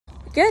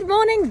Good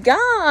morning,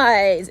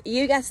 guys.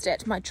 You guessed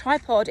it, my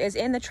tripod is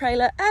in the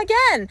trailer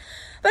again.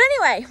 But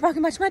anyway,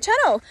 welcome back to my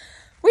channel.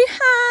 We have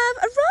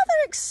a rather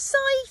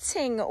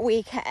exciting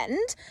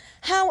weekend.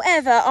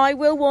 However, I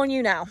will warn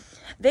you now,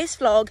 this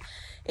vlog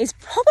is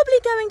probably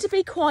going to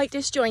be quite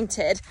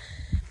disjointed.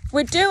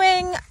 We're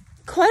doing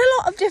quite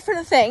a lot of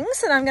different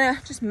things and I'm going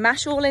to just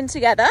mash all in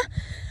together.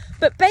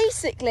 But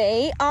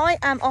basically, I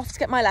am off to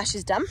get my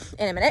lashes done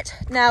in a minute.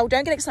 Now,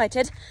 don't get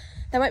excited.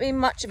 There won't be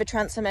much of a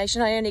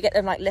transformation. I only get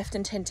them like lift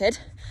and tinted.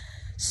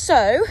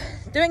 So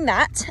doing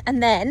that,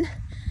 and then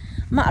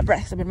I'm out of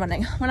breath 'cause I've been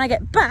running. When I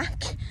get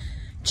back,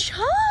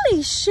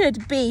 Charlie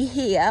should be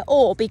here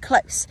or be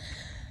close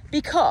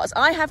because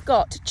I have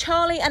got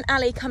Charlie and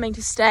Ali coming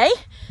to stay.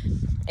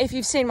 If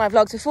you've seen my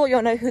vlogs before,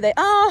 you'll know who they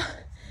are.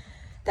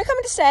 They're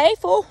coming to stay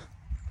for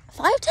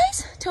 5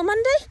 days till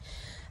Monday.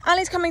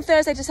 Ali's coming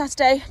Thursday to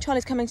Saturday.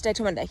 Charlie's coming today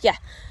till Monday. Yeah.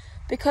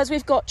 Because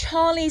we've got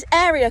Charlie's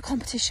area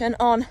competition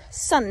on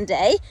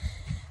Sunday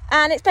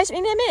and it's basically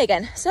near me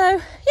again. So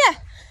yeah,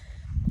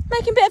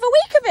 making a bit of a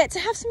week of it to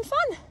have some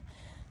fun.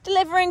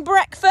 Delivering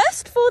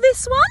breakfast for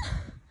this one.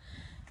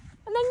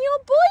 And then your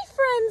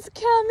boyfriend's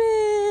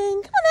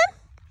coming. Come on then.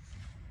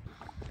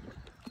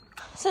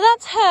 So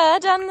that's her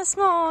done this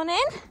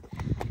morning.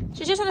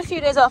 She just had a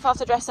few days off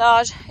after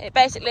dressage.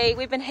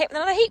 We've been hit with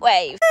another heat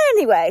wave.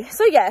 Anyway,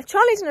 so yeah,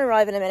 Charlie's gonna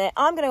arrive in a minute.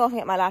 I'm gonna go off and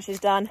get my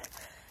lashes done.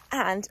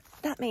 And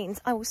that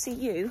means I will see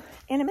you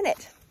in a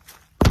minute.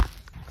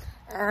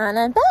 And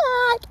I'm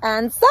back,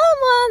 and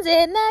someone's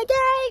in the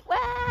gateway.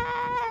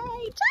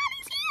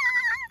 Charlie's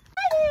here!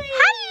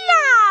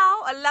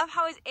 Hello! I love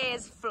how his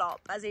ears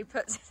flop as he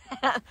puts it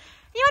out.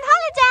 You on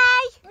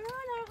holiday? We're on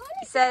a holiday.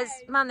 He says,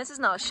 Mum, this is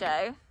not a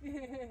show.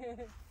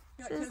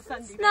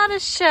 It's not a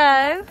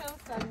show.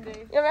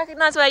 You'll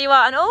recognise where you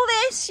are, and all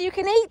this you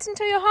can eat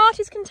until your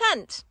heart is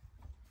content.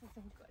 That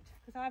sounds good,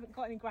 because I haven't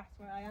got any grass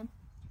where I am.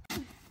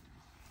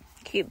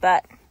 Cute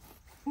butt.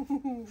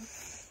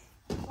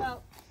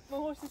 Well, my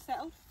horse is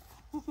settled.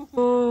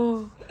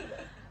 Oh,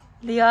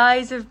 the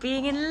eyes of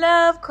being in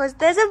love, because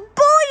there's a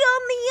boy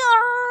on the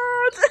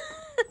yard.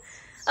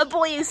 A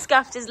boy who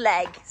scuffed his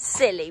leg.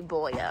 Silly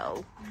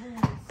boyo.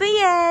 But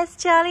yes,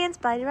 Charlie and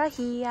Spider are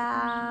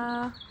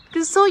here.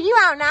 Can sort you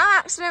out now,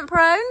 accident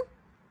prone.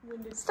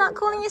 Start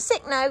calling your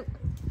sick note.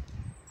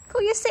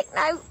 Call your sick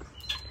note.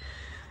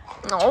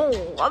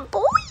 Oh, a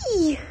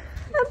boy.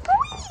 A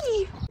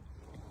boy.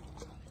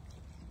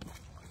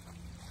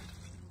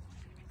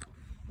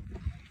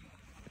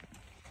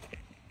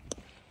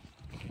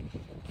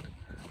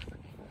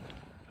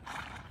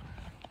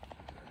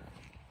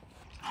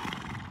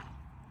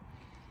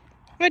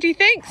 What do you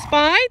think,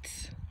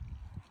 Spides?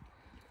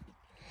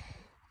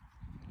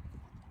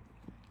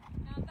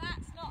 Now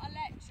that's not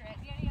electric.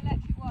 The only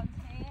electric one's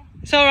here.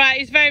 It's all right.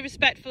 He's very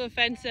respectful of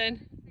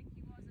fencing.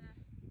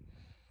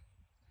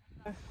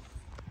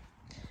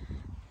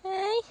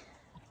 Hey,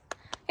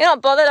 you're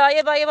not bothered, are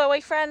you, by your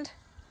boyfriend?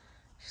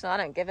 She's like, I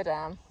don't give a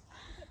damn.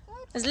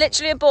 There's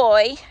literally a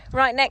boy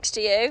right next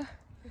to you,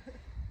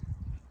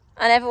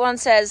 and everyone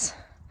says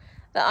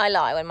that I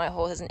lie when my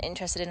horse isn't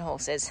interested in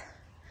horses.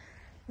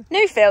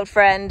 Newfield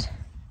friend,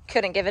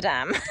 couldn't give a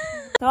damn.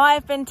 So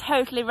I've been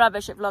totally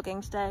rubbish at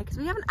vlogging today because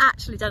we haven't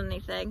actually done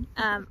anything.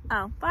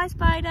 Oh, bye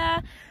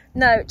Spider.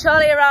 No,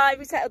 Charlie arrived,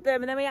 we settled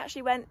them, and then we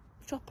actually went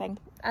shopping,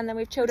 and then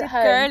we've chilled at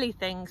home. Girly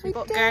things. We've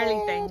got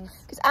girly things.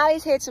 Because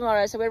Ali's here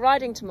tomorrow, so we're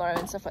riding tomorrow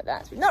and stuff like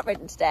that. So we've not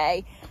ridden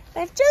today.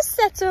 They've just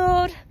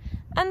settled,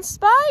 and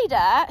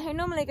Spider, who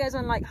normally goes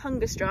on like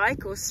hunger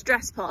strike or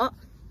stress pot,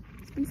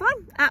 it's been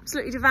fine.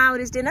 Absolutely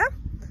devoured his dinner.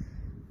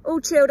 All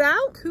chilled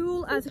out.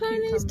 Cool as a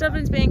cucumber.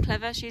 Dublin's being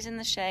clever. She's in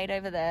the shade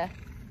over there.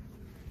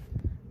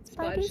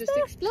 Spider's just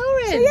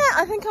exploring. So yeah,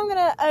 I think I'm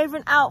gonna over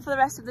and out for the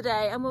rest of the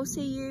day, and we'll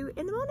see you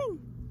in the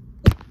morning.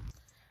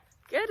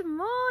 Good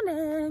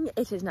morning.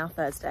 It is now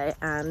Thursday,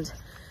 and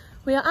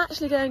we are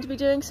actually going to be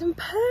doing some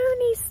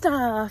pony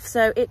stuff.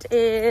 So it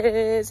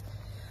is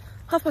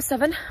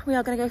 7:30. We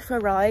are going to go for a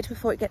ride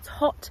before it gets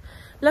hot.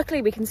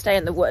 Luckily, we can stay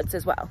in the woods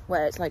as well,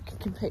 where it's like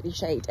completely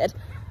shaded.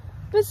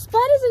 But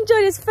Spider's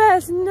enjoyed his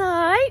first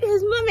night.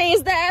 His mummy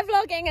is there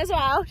vlogging as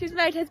well. She's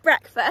made his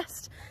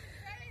breakfast.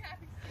 Very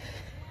happy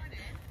this morning.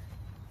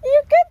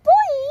 You good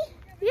boy.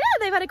 Yeah,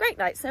 they've had a great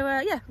night. So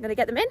yeah, I'm going to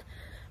get them in.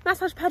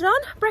 Massage pad on,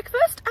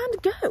 breakfast,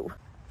 and go.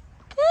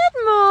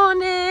 Good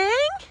morning.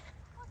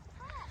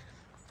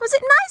 Was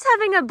it nice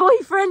having a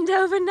boyfriend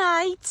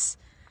overnight?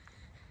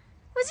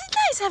 Was it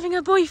nice having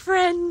a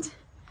boyfriend?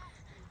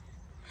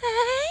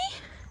 Hey?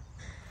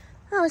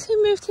 Oh, has he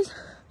moved his... How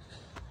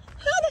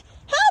the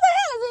hell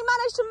has he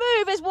managed to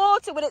move his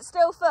water when it's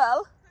still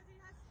full? Because he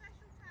has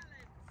special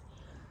talent.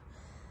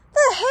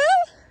 The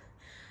hell?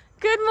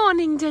 Good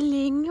morning,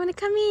 darling. You want to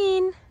come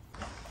in?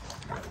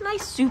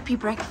 Nice soupy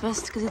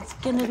breakfast because it's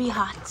gonna be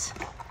hot.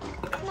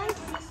 Nice.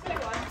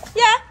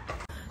 Yeah.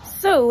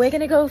 So we're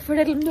gonna go for a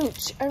little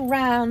mooch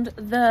around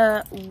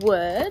the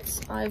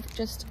woods. I've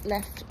just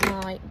left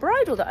my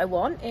bridle that I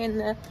want in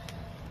the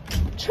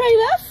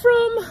trailer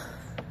from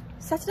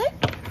Saturday.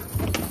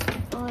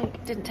 I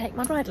didn't take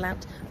my bridle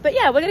out. But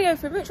yeah, we're gonna go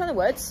for a mooch around the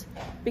woods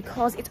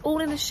because it's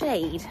all in the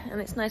shade and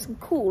it's nice and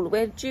cool.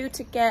 We're due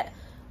to get,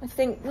 I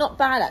think, not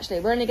bad actually.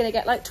 We're only gonna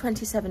get like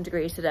 27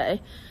 degrees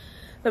today.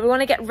 But we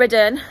want to get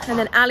ridden, and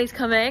then Ali's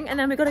coming, and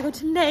then we've got to go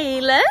to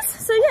Naylor's.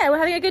 So yeah, we're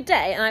having a good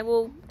day, and I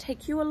will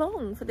take you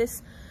along for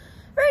this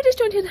very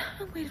disjointed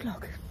and weird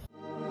vlog.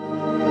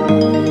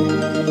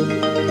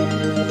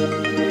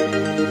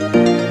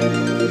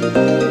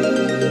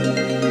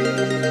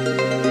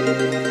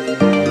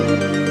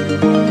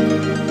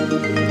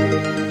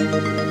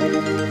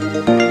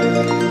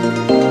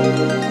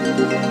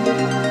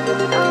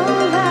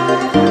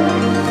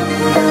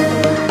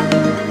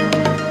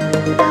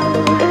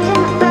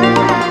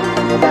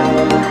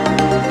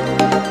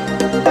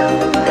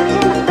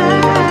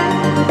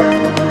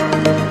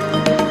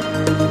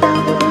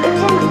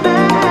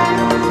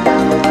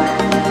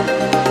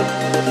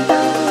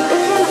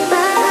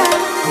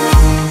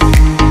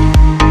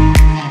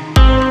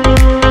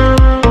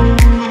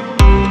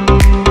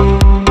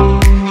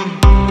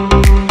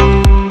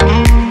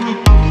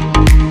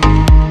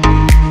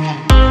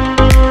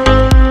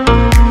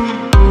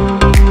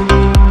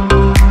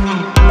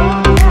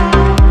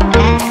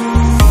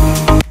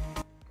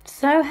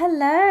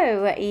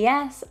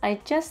 Yes, I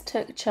just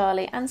took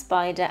Charlie and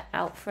Spider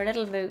out for a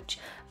little mooch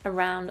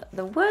around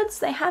the woods.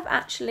 They have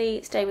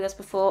actually stayed with us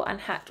before and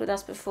hacked with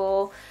us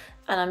before,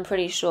 and I'm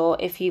pretty sure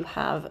if you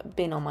have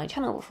been on my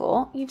channel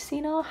before, you've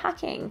seen our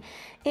hacking.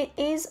 It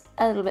is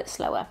a little bit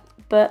slower,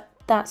 but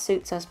that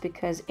suits us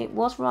because it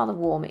was rather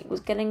warm. It was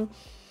getting,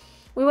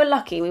 we were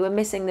lucky, we were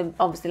missing the,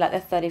 obviously like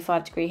the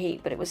 35-degree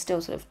heat, but it was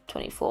still sort of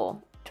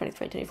 24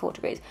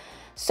 degrees.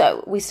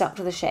 So we stuck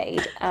to the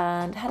shade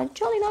and had a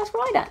jolly nice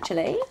ride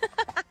actually.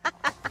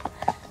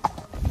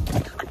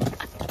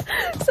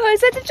 So I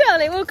said to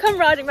Charlie, we'll come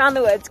riding around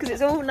the woods because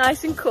it's all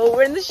nice and cool.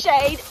 We're in the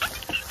shade.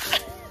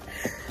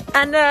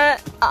 And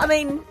I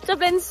mean,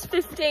 Dublin's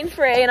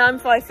 15'3" and I'm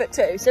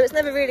 5'2", so it's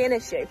never really an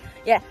issue.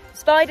 Yeah,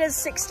 Spider's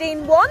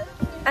 16'1"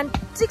 and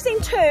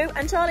 16'2",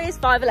 and Charlie is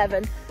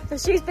 5'11". So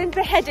she's been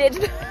beheaded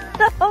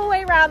the whole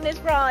way around this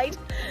ride.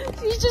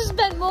 She's just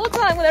spent more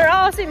time with her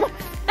arse in my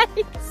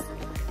face.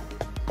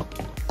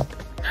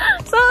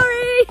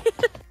 Sorry.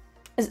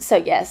 So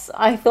yes,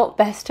 I thought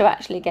best to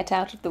actually get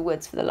out of the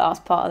woods for the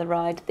last part of the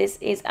ride. This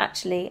is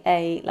actually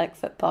a like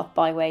footpath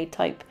byway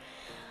type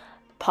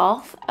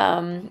path,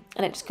 and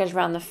it just goes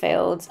around the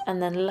fields,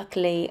 and then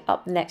luckily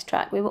up the next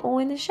track we were all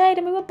in the shade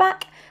and we were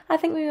back. I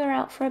think we were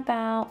out for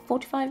about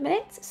 45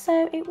 minutes,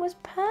 so it was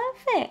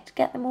perfect.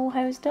 Get them all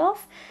hosed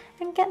off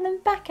and get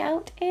them back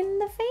out in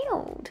the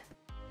field.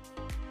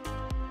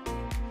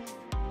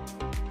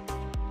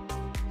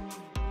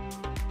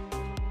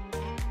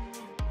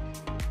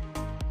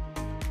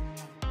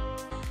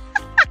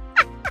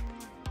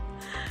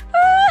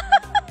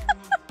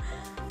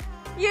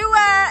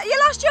 You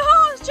lost your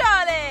horse,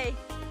 Charlie.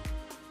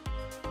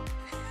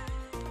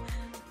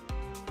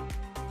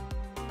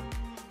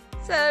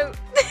 So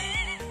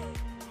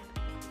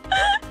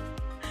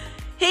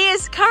he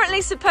is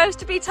currently supposed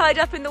to be tied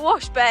up in the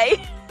wash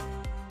bay,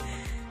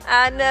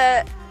 and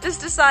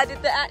just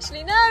decided that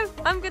actually no,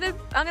 I'm gonna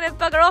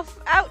bugger off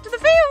out to the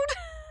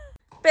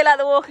field. Bit like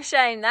the walk of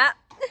shame, that.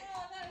 Oh,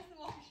 that is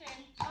the walk of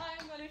shame.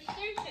 I'm gonna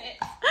shoot it.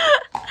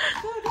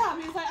 So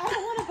damn, he's like, I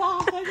don't want to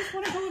bath, I just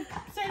want to go and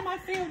stay in my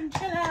field and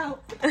chill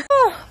out.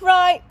 Oh,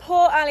 right,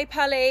 poor Ali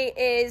Pally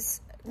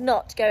is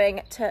not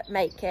going to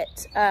make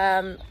it,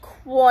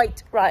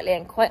 quite rightly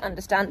and quite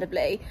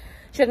understandably.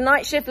 She had a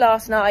night shift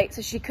last night,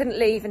 so she couldn't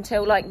leave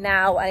until like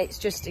now, and it's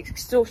just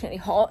extortionately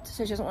hot,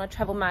 so she doesn't want to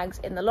travel mags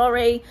in the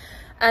lorry.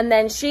 And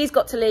then she's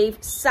got to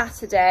leave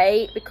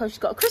Saturday because she's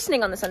got a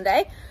christening on the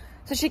Sunday.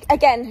 So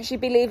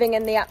she'd be leaving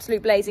in the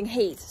absolute blazing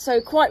heat.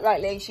 So quite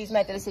rightly, she's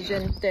made the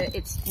decision that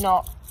it's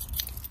not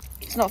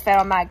fair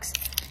on mags.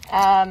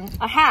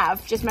 I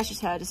have just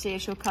messaged her to see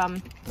if she'll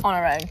come on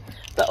her own,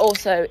 but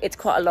also it's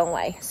quite a long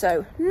way,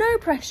 so no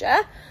pressure.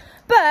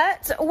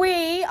 But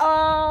we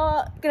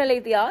are gonna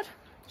leave the yard,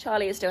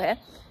 Charlie is still here,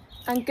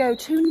 and go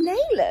to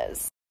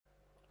Naylor's.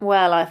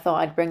 Well, I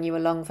thought I'd bring you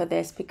along for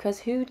this because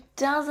who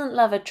doesn't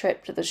love a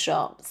trip to the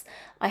shops?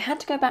 I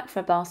had to go back for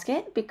a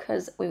basket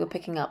because we were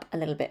picking up a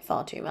little bit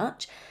far too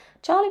much.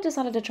 Charlie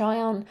decided to try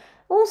on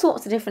all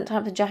sorts of different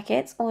types of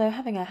jackets, although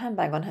having a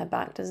handbag on her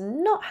back does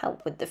not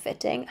help with the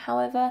fitting.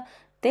 However,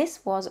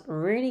 this was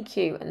really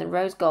cute and the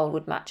rose gold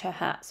would match her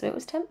hat, so it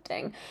was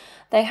tempting.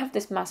 They have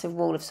this massive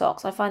wall of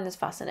socks. I find this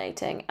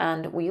fascinating,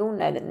 and we all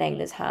know that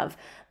Naylor's have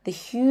the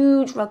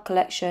huge rug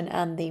collection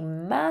and the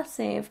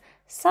massive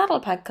saddle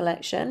pad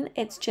collection.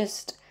 It's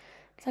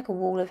like a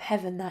wall of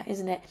heaven, that,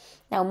 isn't it?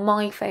 Now,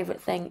 my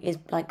favourite thing is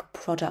like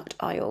product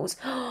aisles.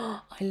 I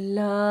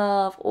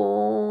love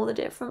all the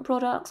different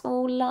products,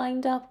 all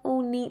lined up,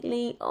 all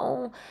neatly.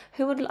 Oh,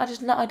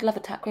 I'd love a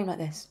tack cream like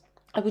this.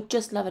 I would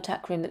just love a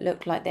tack cream that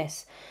looked like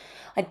this.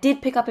 I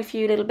did pick up a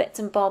few little bits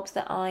and bobs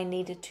that I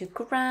needed to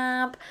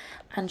grab,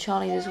 and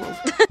Charlie was sort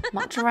of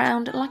mucked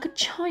around like a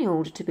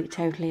child, to be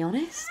totally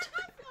honest.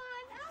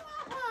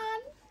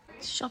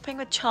 Shopping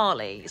with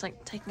Charlie is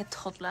like taking a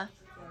toddler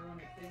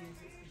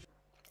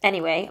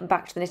Anyway,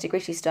 back to the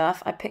nitty-gritty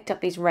stuff. I picked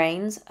up these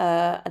reins.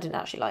 I didn't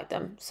actually like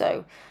them,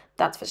 so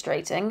that's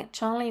frustrating.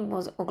 Charlie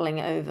was ogling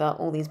over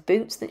all these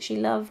boots that she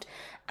loved,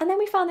 and then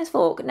we found this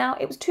fork. Now,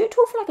 it was too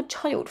tall for like a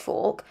child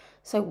fork,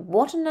 so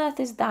what on earth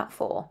is that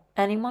for?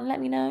 Anyone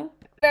let me know?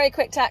 Very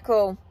quick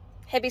tackle.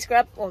 Heavy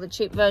scrub, or the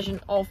cheap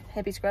version of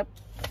heavy scrub.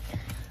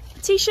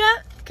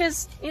 T-shirt,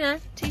 because, you know,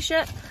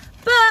 t-shirt.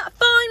 But I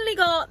finally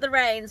got the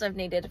reins I've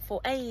needed for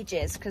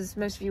ages, because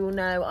most of you will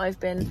know I've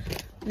been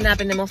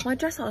nabbing them off my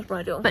dressage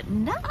bridle. But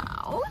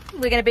now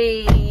we're going to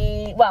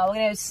be, well, we're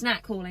going to go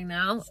snack hauling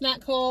now.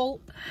 Snack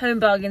haul. Home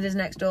Bargains is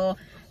next door.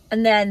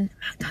 And then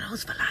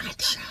McDonald's for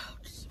lunch.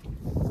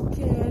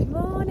 Good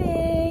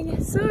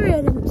morning. Sorry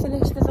I didn't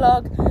finish the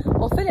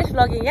vlog, or finish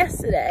vlogging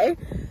yesterday.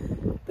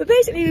 But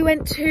basically we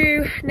went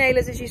to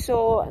Naylor's, as you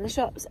saw, and the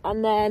shops,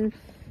 and then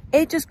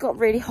it just got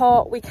really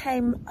hot. We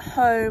came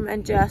home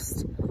and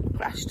just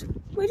crashed.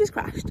 We just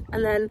crashed,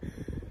 and then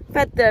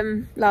fed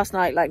them last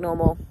night like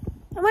normal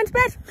and went to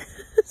bed.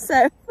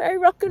 So very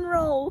rock and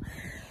roll.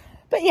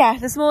 But yeah,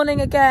 this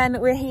morning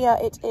again we're here.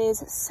 It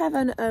is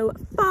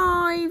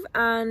 7:05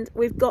 and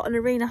we've got an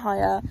arena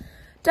hire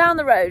down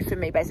the road from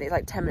me. Basically it's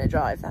like 10-minute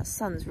drive. That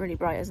sun's really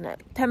bright, isn't it?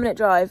 10-minute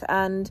drive,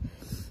 and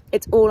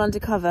it's all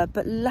undercover,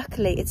 but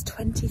luckily it's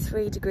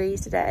 23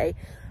 degrees today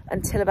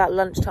until about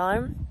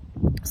lunchtime.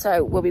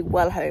 So we'll be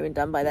well home and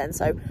done by then.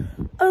 So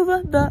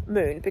over the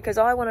moon, because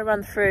I want to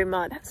run through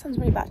my, that sounds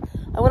really bad.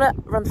 I want to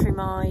run through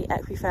my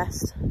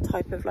Equifest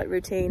type of like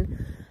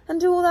routine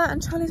and do all that.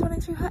 And Charlie's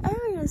running through her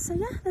areas. So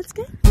yeah, let's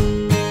go.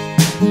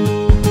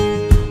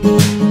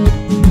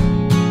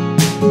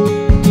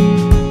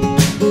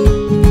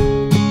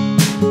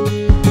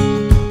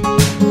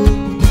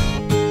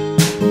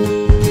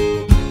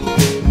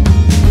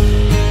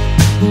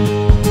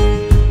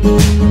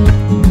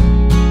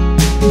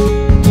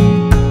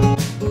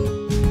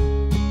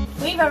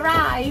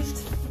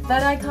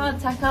 But I can't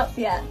tack up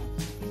yet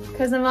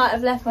because I might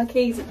have left my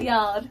keys at the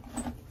yard.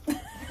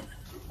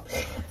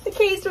 The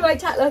keys to my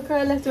tack locker,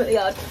 I left them at the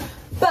yard.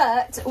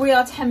 But we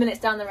are 10 minutes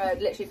down the road,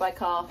 literally by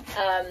car.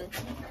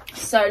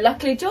 So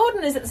luckily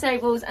Jordan is at the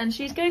stables and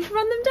she's going to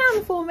run them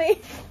down for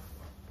me.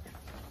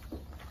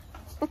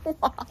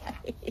 Why?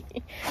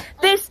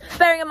 This,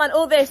 bearing in mind,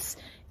 all this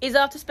is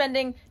after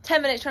spending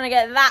 10 minutes trying to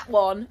get that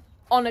one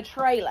on a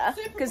trailer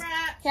because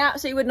he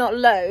absolutely would not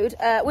load.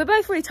 We're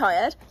both really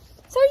tired.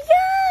 So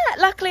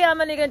yeah, luckily I'm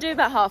only going to do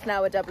about half an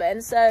hour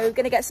Dublin. So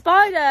going to get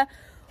Spider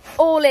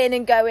all in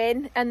and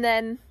going, and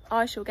then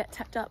I shall get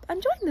tapped up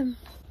and join them.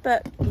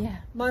 But yeah.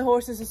 My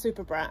horse is a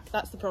super brat,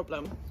 that's the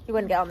problem. He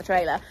wouldn't get on the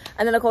trailer.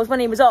 And then of course when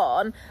he was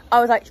on,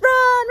 I was like,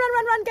 run, run,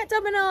 run, run, get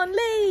Dublin on,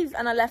 leave.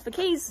 And I left the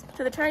keys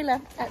to the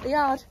trailer at the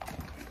yard.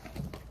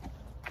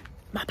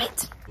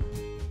 Muppet.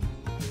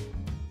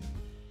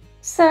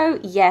 So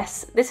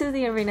yes, this is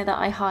the arena that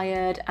I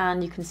hired,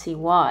 and you can see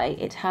why.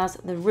 It has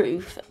the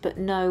roof but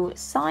no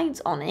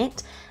sides on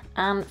it,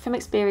 and from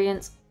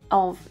experience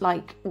of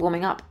like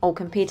warming up or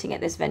competing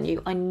at this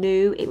venue, I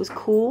knew it was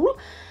cool.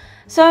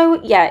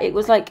 So yeah, it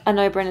was like a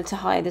no-brainer to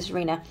hire this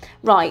arena.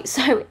 Right,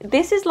 so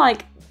this is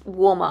like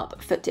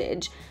warm-up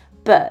footage,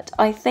 but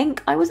I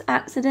think I was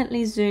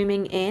accidentally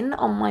zooming in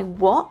on my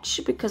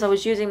watch because I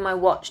was using my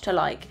watch to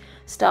like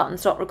start and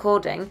stop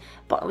recording,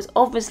 but I was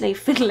obviously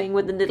fiddling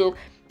with the little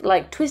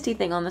like twisty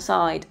thing on the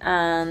side,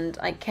 and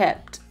I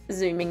kept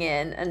zooming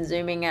in and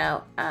zooming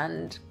out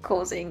and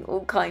causing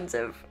all kinds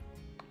of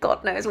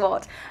God knows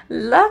what.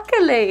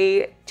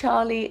 Luckily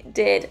Charlie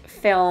did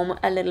film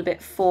a little bit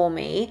for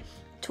me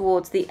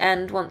towards the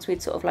end. Once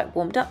we'd sort of like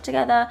warmed up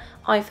together,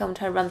 I filmed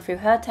her run through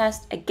her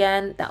test.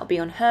 Again, that'll be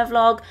on her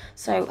vlog,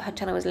 so her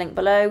channel is linked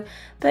below.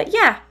 But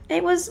yeah,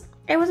 it was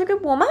a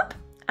good warm-up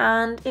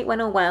and it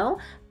went all well.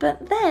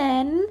 But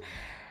then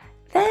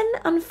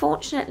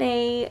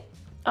unfortunately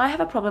I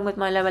have a problem with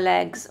my lower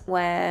legs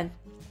where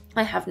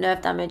I have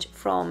nerve damage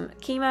from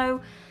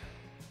chemo.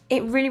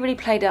 It really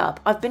played up.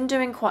 I've been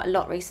doing quite a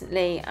lot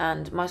recently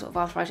and my sort of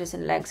arthritis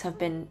in legs have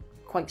been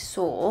quite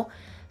sore.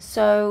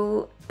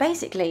 So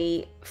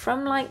basically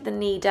from like the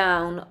knee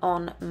down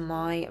on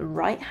my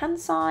right hand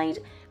side,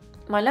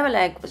 my lower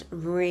leg was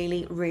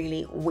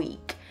really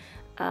weak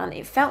and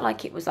it felt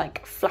like it was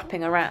like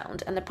flapping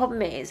around. And the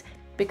problem is,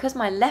 because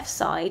my left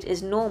side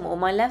is normal,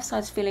 my left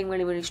side's feeling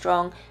really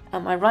strong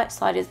and my right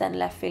side is then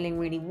left feeling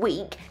really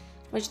weak,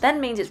 which then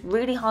means it's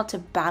really hard to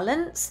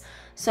balance.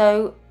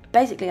 So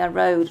basically I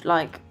rode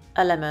like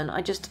a lemon.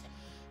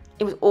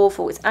 It was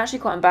awful. It's actually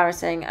quite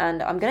embarrassing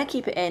and I'm going to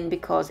keep it in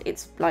because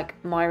it's like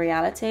my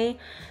reality,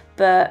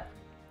 but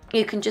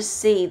you can just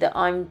see that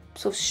I'm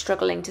sort of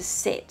struggling to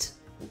sit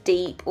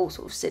deep or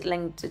sort of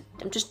sidling to,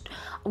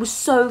 I was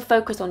so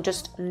focused on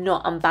just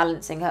not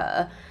unbalancing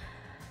her.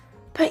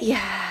 But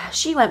yeah,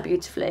 she went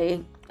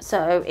beautifully.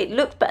 So it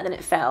looked better than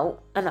it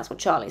felt, and that's what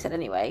Charlie said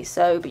anyway.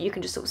 So, but you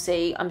can just sort of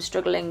see I'm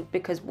struggling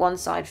because one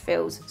side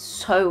feels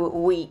so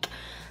weak.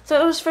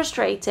 So it was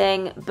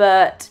frustrating,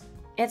 but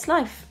it's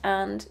life,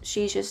 and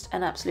she's just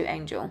an absolute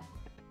angel.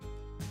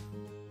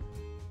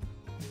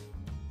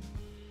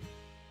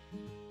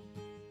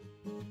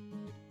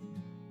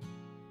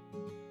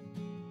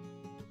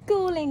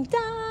 cooling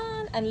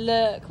down, and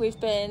look,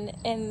 we've been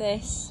in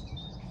this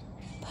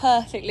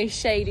perfectly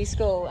shady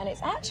school and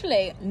it's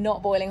actually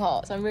not boiling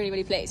hot, so I'm really,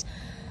 really pleased.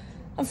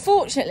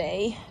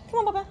 Unfortunately,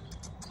 come on, Bubba.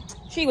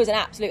 She was an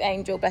absolute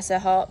angel, bless her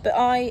heart, but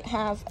I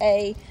have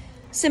a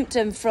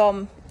symptom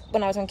from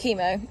when I was on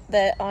chemo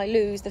that I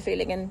lose the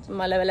feeling in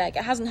my lower leg.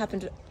 It hasn't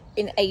happened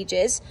in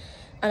ages,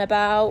 and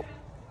about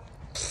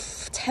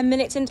 10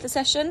 minutes into the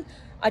session,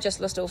 I just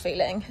lost all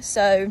feeling.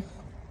 So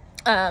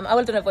I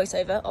would have done a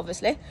voiceover,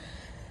 obviously.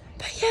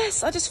 But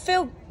yes, I just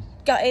feel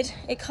gutted.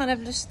 It kind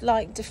of just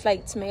like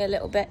deflates me a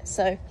little bit.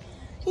 So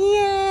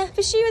yeah,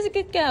 but she was a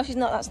good girl. She's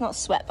not, that's not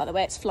sweat, by the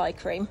way, it's fly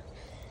cream.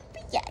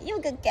 But yeah, you're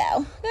a good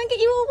girl. Go and get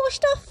you all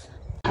washed off.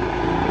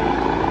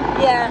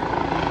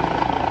 Yeah.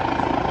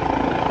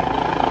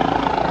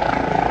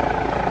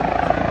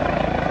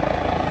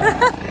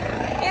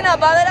 You're not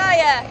bothered, are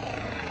you?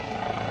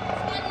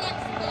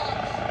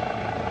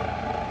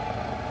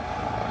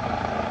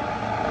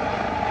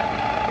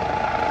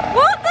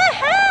 What the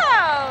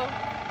hell?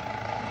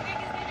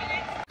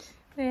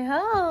 We're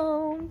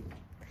home.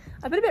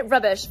 I've been a bit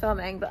rubbish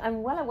filming, but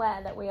I'm well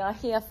aware that we are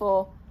here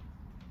for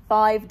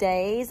 5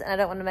 days and I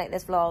don't want to make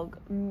this vlog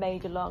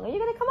major long. Are you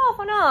going to come off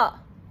or not?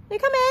 You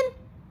come in.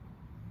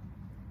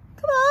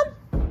 Come on.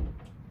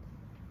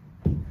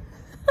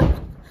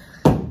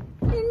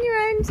 In your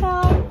own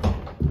time.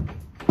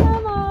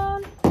 Come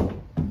on.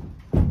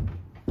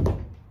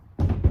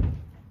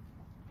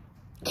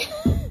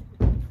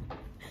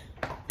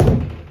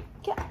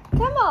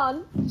 Come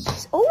on.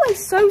 She's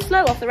always so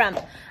slow off the ramp.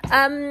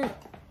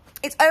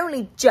 It's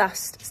only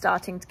just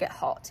starting to get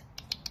hot.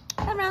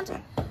 Come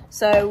round.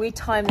 So we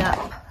timed that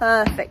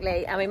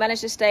perfectly and we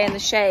managed to stay in the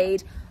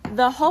shade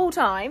the whole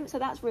time. So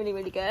that's really,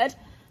 really good.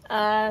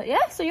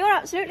 Yeah, so you're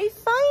absolutely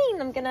fine.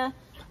 I'm gonna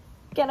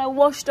get her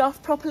washed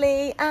off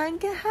properly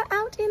and get her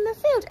out in the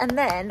field. And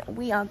then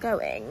we are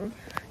going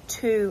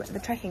to the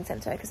trekking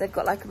centre because they've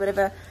got like a bit of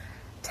a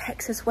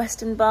Texas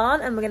Western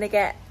barn and we're gonna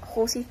get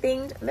horsey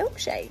themed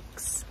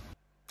milkshakes.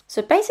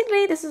 So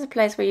basically this is a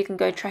place where you can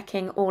go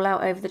trekking all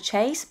out over the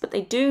chase, but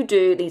they do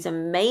these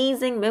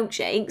amazing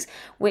milkshakes,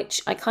 which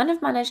I kind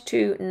of managed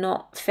to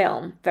not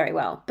film very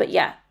well. But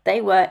yeah, they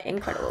were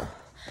incredible.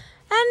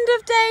 End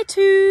of day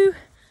 2.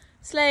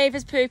 Slave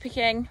is poo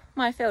picking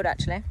my field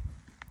actually.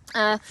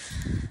 I'm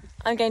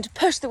going to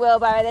push the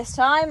wheelbarrow this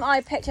time.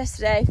 I picked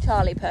yesterday,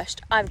 Charlie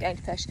pushed. I'm going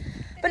to push.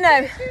 But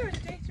no.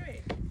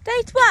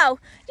 Day 12.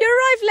 You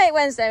arrived late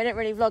Wednesday, we didn't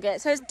really vlog it.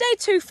 So it's day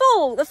 2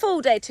 full, the full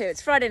day 2.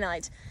 It's Friday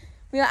night.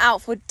 We are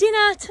out for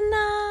dinner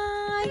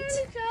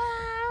tonight.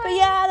 But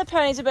yeah, the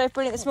ponies are both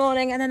brilliant this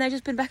morning and then they've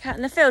just been back out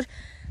in the field.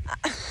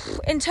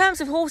 In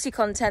terms of horsey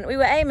content, we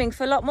were aiming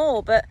for a lot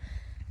more, but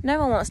no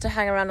one wants to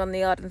hang around on the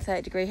yard in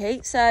 30-degree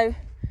heat, so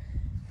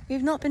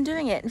we've not been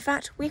doing it. In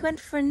fact, we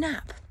went for a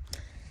nap.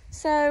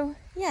 So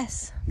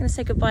yes, I'm gonna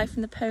say goodbye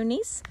from the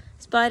ponies.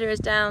 Spider is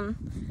down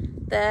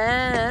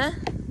there.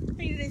 There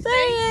he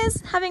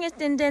is, having his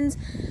din-dins,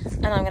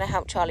 and I'm gonna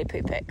help Charlie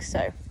poo pick,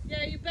 so.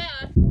 Yeah, you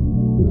better.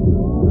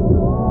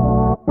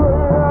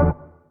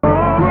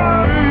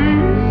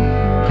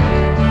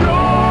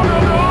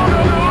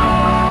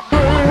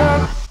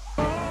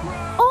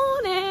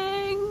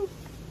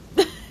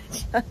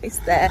 Jelly's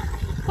there.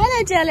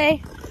 Hello,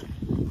 Jelly.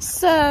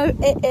 So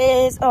it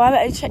is. Oh, I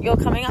better check you're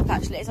coming up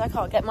actually, so I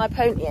can't get my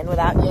pony in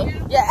without you.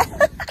 Yeah.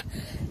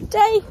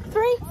 Day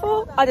 3,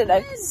 4. I don't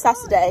know.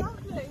 Saturday.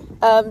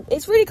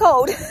 It's really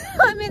cold.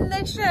 I'm in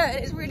this shirt and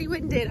it's really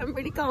windy and I'm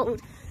really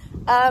cold.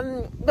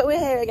 But we're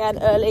here again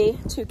early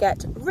to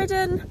get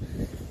ridden,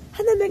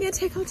 and then we're going to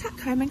take our tack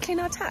home and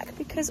clean our tack,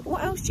 because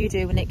what else do you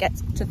do when it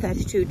gets to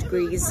 32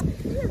 degrees?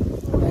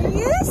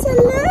 Yes,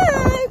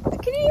 hello.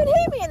 Can you even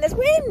hear me in this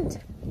wind?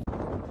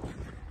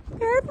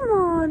 Good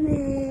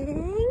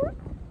morning.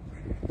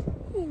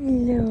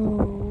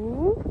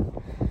 Hello.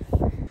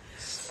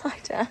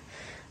 Spider,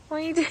 what are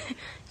you doing?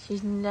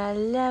 She's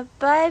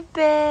lullaby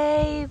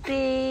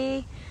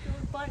baby.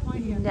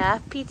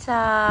 Nappy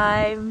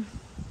time.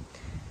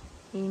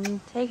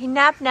 Take a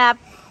nap.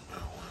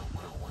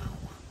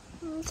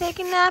 Take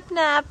a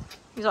nap.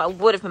 He's like, I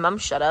would if my mum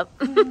shut up.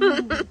 That's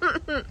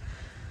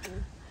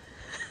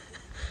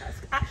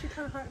actually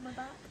kind of hurting my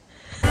back.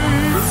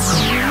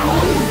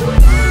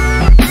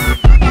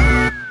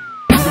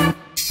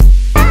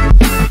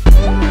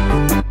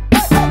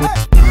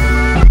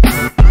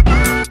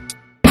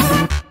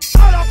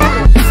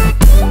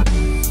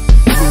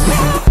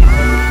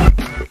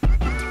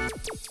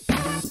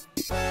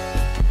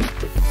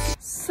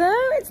 So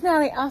it's now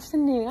the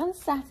afternoon on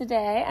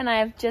Saturday and I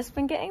have just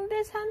been getting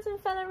this handsome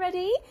fella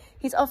ready.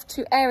 He's off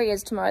to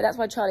areas tomorrow, that's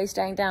why Charlie's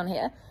staying down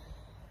here.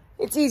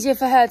 It's easier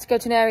for her to go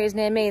to an areas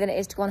near me than it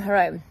is to go on her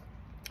own.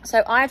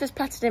 So I just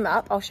platted him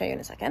up, I'll show you in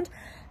a second.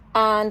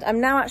 And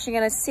I'm now actually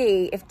going to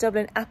see if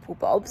Dublin apple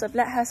bobs. I've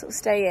let her sort of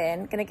stay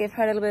in, going to give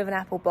her a little bit of an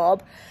apple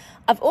bob.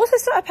 I've also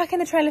started packing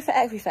the trailer for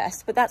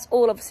Equifest, but that's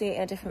all obviously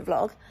in a different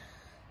vlog.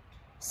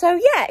 So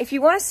yeah, if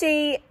you want to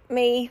see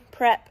me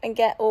prep and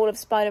get all of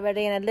Spider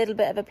ready and a little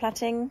bit of a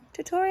plaiting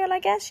tutorial, I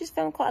guess, she's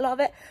filmed quite a lot of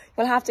it,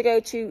 you'll have to go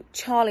to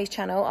Charlie's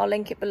channel. I'll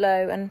link it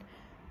below and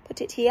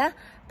put it here.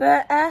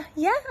 But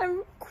yeah,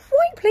 I'm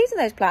quite pleased with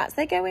those plaits.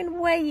 They go in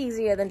way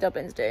easier than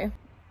Dublins do.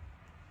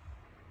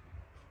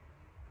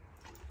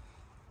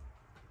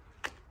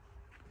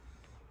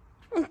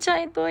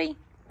 Tired boy.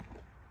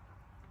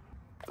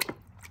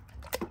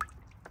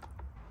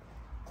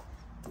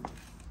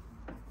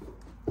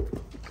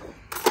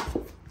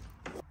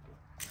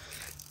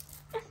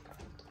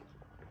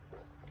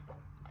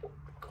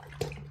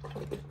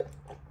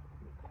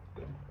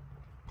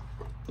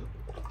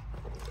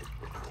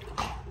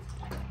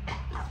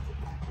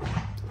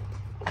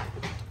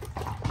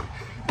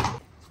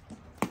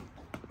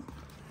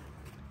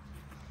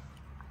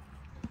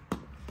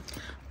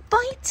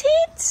 Bite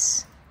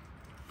it.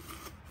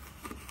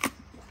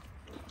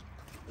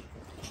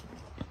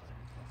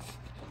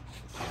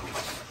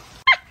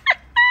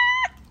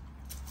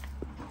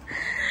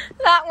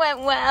 That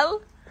went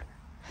well.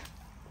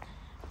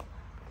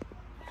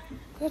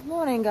 Good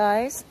morning,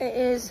 guys. It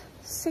is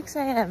 6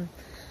 a.m,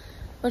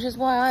 which is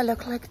why I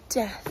look like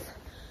death.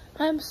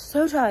 I'm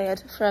so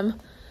tired from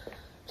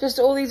just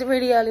all these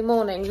really early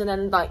mornings, and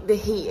then like the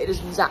heat, it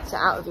just zaps it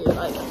out of you,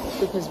 like,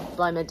 because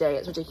by midday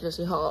it's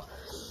ridiculously hot.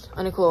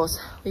 And of course,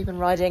 we've been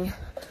riding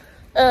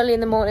early in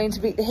the morning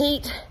to beat the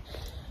heat.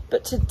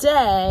 But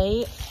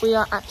today we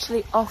are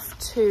actually off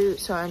to,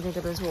 sorry, I'm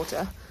drinking Dublin's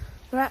water.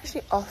 We're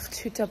actually off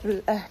to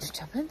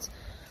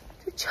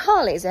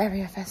Charlie's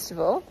area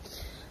festival.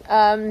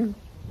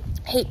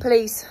 Heat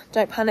police,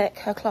 don't panic.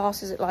 Her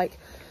class is at like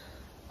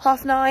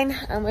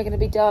 9:30 and we're going to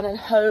be done and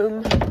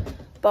home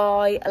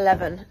by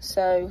 11.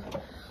 So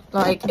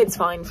like, it's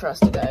fine for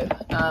us to go.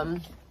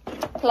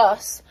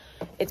 Plus,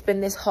 it's been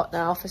this hot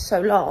now for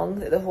so long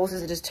that the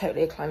horses are just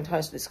totally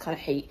acclimatized to this kind of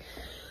heat.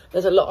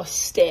 There's a lot of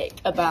stick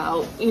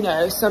about, you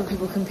know, some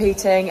people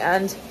competing,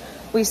 and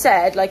we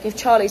said, like, if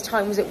Charlie's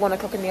time was at 1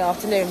 o'clock in the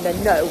afternoon,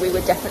 then no, we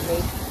would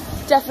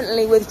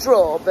definitely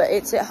withdraw, but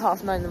it's at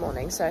 9:30 in the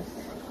morning, so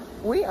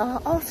we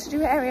are off to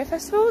do area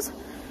festivals.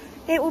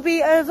 It will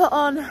be over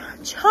on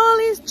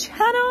Charlie's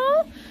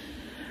channel,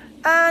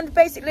 and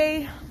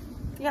basically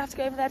you have to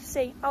go over there to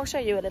see. I'll show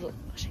you a little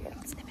snippet.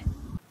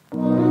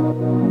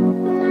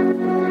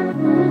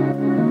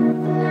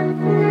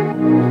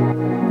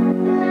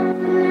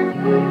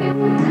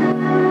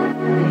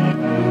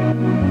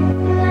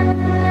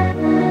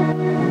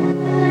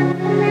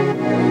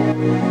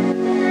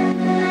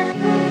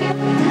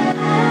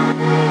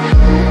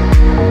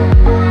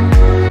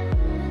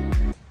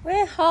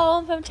 We're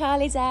home from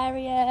Charlie's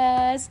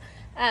areas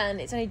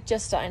and it's only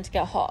just starting to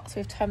get hot, so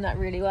we've timed that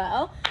really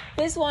well.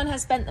 This one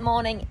has spent the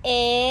morning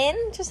in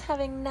just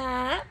having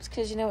naps,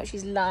 because you know what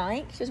she's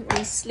like. She doesn't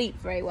really sleep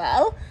very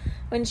well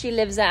when she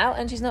lives out,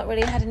 and she's not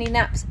really had any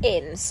naps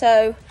in.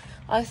 So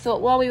I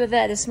thought while we were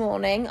there this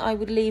morning, I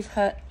would leave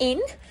her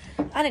in,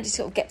 and it just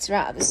sort of gets her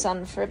out of the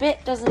sun for a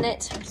bit, doesn't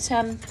it?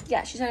 But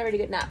yeah, she's had a really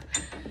good nap.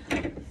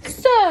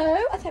 So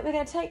I think we're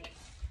going to take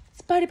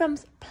Spidey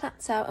Bum's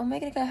plaits out and we're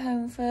going to go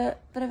home for a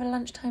bit of a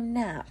lunchtime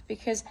nap,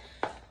 because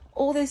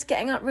all this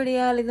getting up really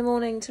early in the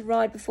morning to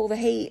ride before the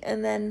heat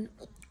and then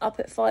up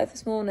at 5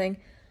 this morning,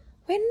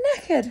 we're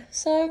knackered.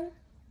 So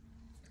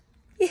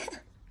yeah,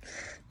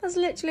 that's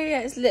literally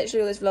it. It's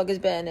literally all this vlog has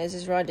been, is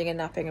just riding and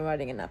napping and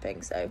riding and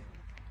napping. So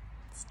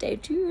stay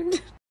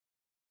tuned.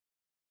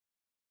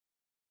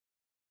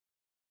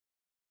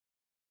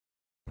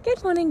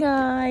 Good morning,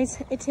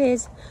 guys. It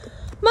is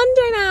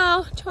Monday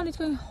now. Charlie's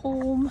going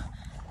home.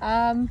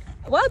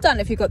 Well done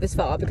if you got this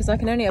far, because I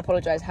can only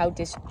apologise how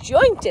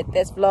disjointed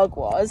this vlog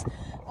was.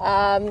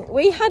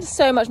 We had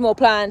so much more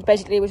planned,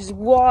 basically, which is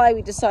why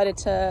we decided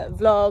to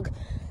vlog.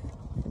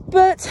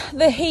 But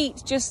the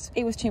heat just,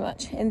 it was too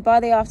much. And by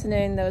the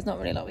afternoon, there was not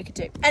really a lot we could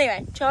do.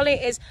 Anyway, Charlie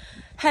is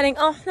heading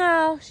off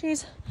now.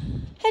 She's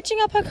hitching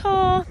up her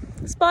car.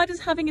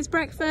 Spider's having his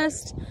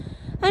breakfast.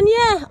 And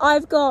yeah,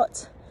 I've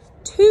got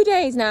 2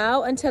 days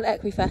now until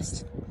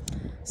Equifest.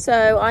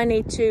 So I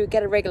need to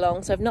get a rig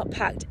along. So I've not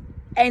packed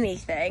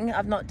anything.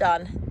 I've not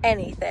done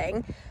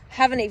anything.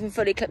 Haven't even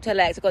fully clipped her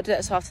legs. I've got to do that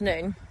this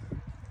afternoon,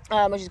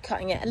 which is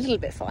cutting it a little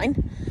bit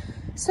fine.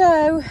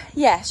 So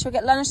yes, she'll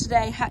get lunch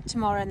today, hat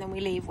tomorrow, and then we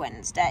leave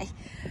Wednesday.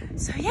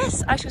 So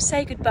yes, I shall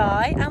say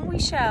goodbye and we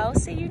shall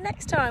see you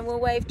next time.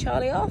 We'll wave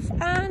Charlie off,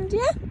 and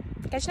yeah,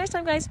 catch you next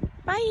time, guys.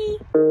 Bye.